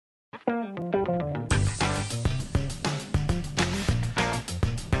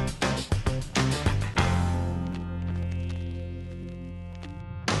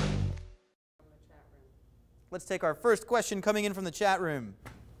Let's take our first question coming in from the chat room.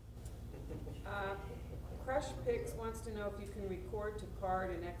 Crush Picks wants to know if you can record to card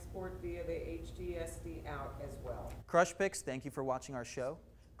and export via the HDSD out as well. Crush Picks, thank you for watching our show.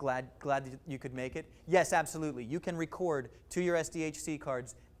 Glad that you could make it. Yes, absolutely. You can record to your SDHC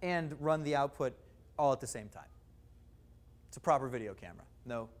cards and run the output all at the same time. It's a proper video camera.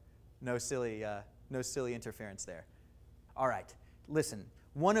 No silly interference there. All right, listen.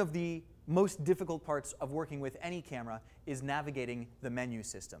 One of the most difficult parts of working with any camera is navigating the menu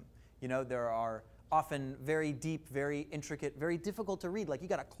system. You know, there are often very deep, very intricate, very difficult to read. Like you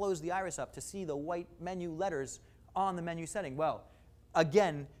got to close the iris up to see the white menu letters on the menu setting. Well,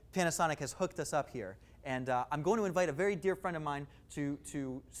 again, Panasonic has hooked us up here. And I'm going to invite a very dear friend of mine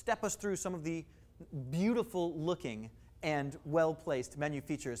to step us through some of the beautiful looking and well-placed menu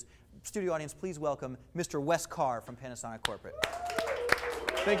features. Studio audience, please welcome Mr. Wes Carr from Panasonic Corporate.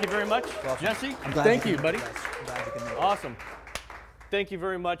 Thank you very much, Welcome. Jesse. Thank you, buddy. I'm glad you can make it. Awesome. Thank you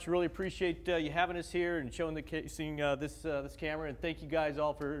very much. Really appreciate you having us here and showing this camera. And thank you guys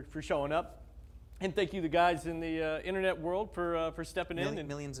all for showing up. And thank you the guys in the internet world for stepping in. And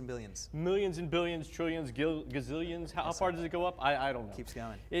millions and billions. Millions and billions, trillions, gazillions. How far does it go up? I don't know. Keeps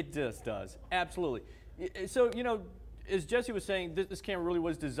going. It just does. Absolutely. So, you know, as Jesse was saying, this camera really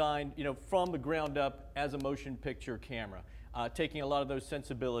was designed, you know, from the ground up as a motion picture camera, taking a lot of those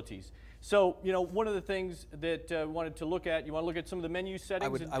sensibilities. So, you know, one of the things that we wanted to look at, you want to look at some of the menu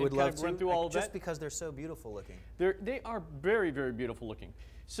settings I would love to run through all of that? Just because they're so beautiful looking. They are very, very beautiful looking.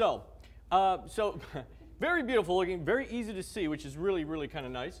 So, very beautiful looking, very easy to see, which is really, really kind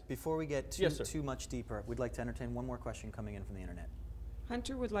of nice. Before we get too much deeper, we'd like to entertain one more question coming in from the internet.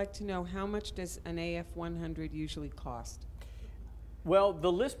 Hunter would like to know, how much does an AF100 usually cost? Well,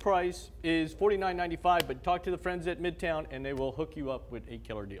 the list price is $49.95, but talk to the friends at Midtown and they will hook you up with a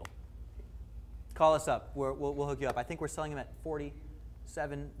killer deal. Call us up. We'll hook you up. I think we're selling them at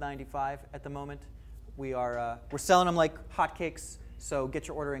 $47.95 at the moment. We're selling them like hotcakes, so get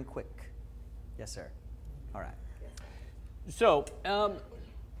your order in quick. Yes, sir. All right. So,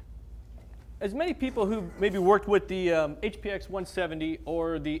 as many people who maybe worked with the HPX 170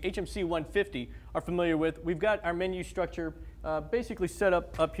 or the HMC 150 are familiar with, we've got our menu structure basically set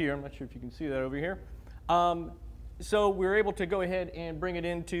up here. I'm not sure if you can see that over here. So we're able to go ahead and bring it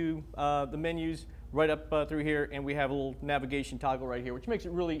into the menus right up through here, and we have a little navigation toggle right here, which makes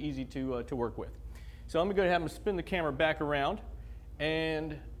it really easy to work with. So I'm going to go ahead and spin the camera back around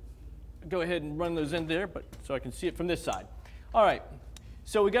and go ahead and run those in there, but so I can see it from this side. All right.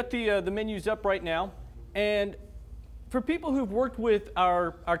 So we got the menus up right now, and for people who've worked with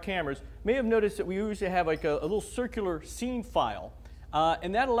our cameras, may have noticed that we usually have like a little circular scene file,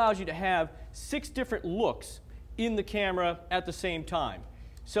 and that allows you to have 6 different looks in the camera at the same time.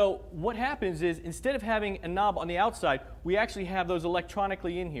 So what happens is, instead of having a knob on the outside, we actually have those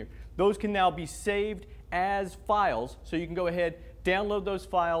electronically in here. Those can now be saved as files, so you can go ahead, download those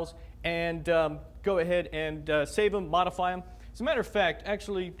files, and go ahead and save them, modify them. As a matter of fact,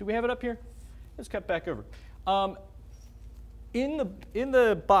 actually, do we have it up here? Let's cut back over. In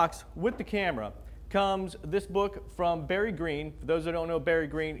the box with the camera comes this book from Barry Green. For those that don't know Barry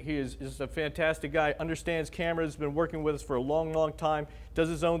Green, he is a fantastic guy, understands cameras, been working with us for a long, long time, does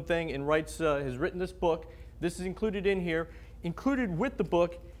his own thing, and has written this book. This is included in here. Included with the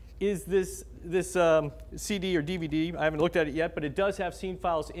book is this CD or DVD. I haven't looked at it yet, but it does have scene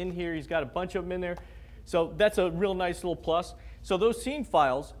files in here. He's got a bunch of them in there. So that's a real nice little plus. So those scene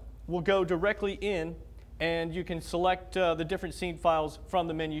files will go directly in, and you can select the different scene files from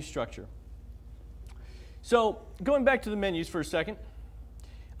the menu structure. So going back to the menus for a second,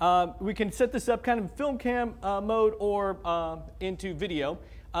 we can set this up kind of in film cam mode or into video.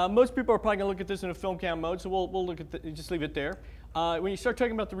 Most people are probably going to look at this in a film cam mode, so we'll look at just leave it there. When you start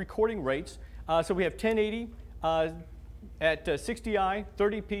talking about the recording rates, so we have 1080 at 60i,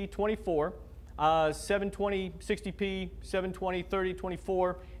 30p, 24. 720, 60p, 720, 30,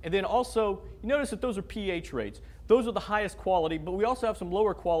 24, and then also, you notice that those are PH rates. Those are the highest quality, but we also have some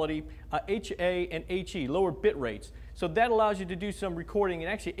lower quality HA and HE, lower bit rates. So that allows you to do some recording,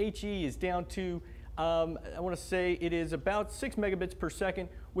 and actually HE is down to, I want to say it is about 6 megabits per second,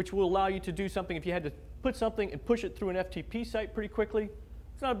 which will allow you to do something if you had to put something and push it through an FTP site pretty quickly.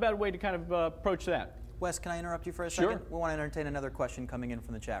 It's not a bad way to kind of approach that. Wes, can I interrupt you for a second? Sure. We want to entertain another question coming in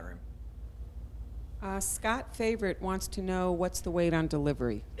from the chat room. Scott Favorite wants to know, what's the weight on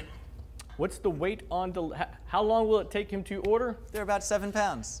delivery? What's the weight on how long will it take him to order? They're about 7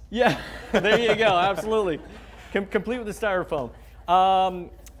 pounds. Yeah, there you go, absolutely. Complete with the styrofoam.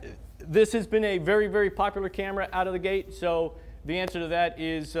 This has been a very, very popular camera out of the gate, so the answer to that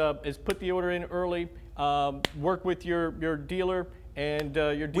is put the order in early, work with your dealer, and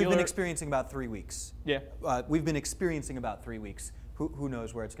your dealer. We've been experiencing about 3 weeks. Yeah. We've been experiencing about 3 weeks. Who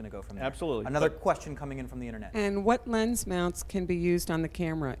knows where it's going to go from there? Absolutely. Another question coming in from the internet. And what lens mounts can be used on the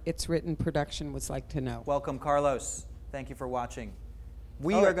camera? It's written production would like to know. Welcome, Carlos. Thank you for watching.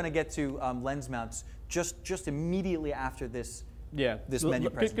 We are going to get to lens mounts just immediately after this. Yeah, this menu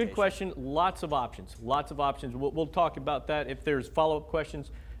presentation. Good question. Lots of options. Lots of options. We'll talk about that. If there's follow-up questions,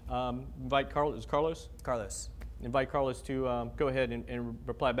 invite Carlos. Is Carlos? Carlos. Invite Carlos to go ahead and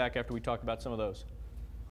reply back after we talk about some of those.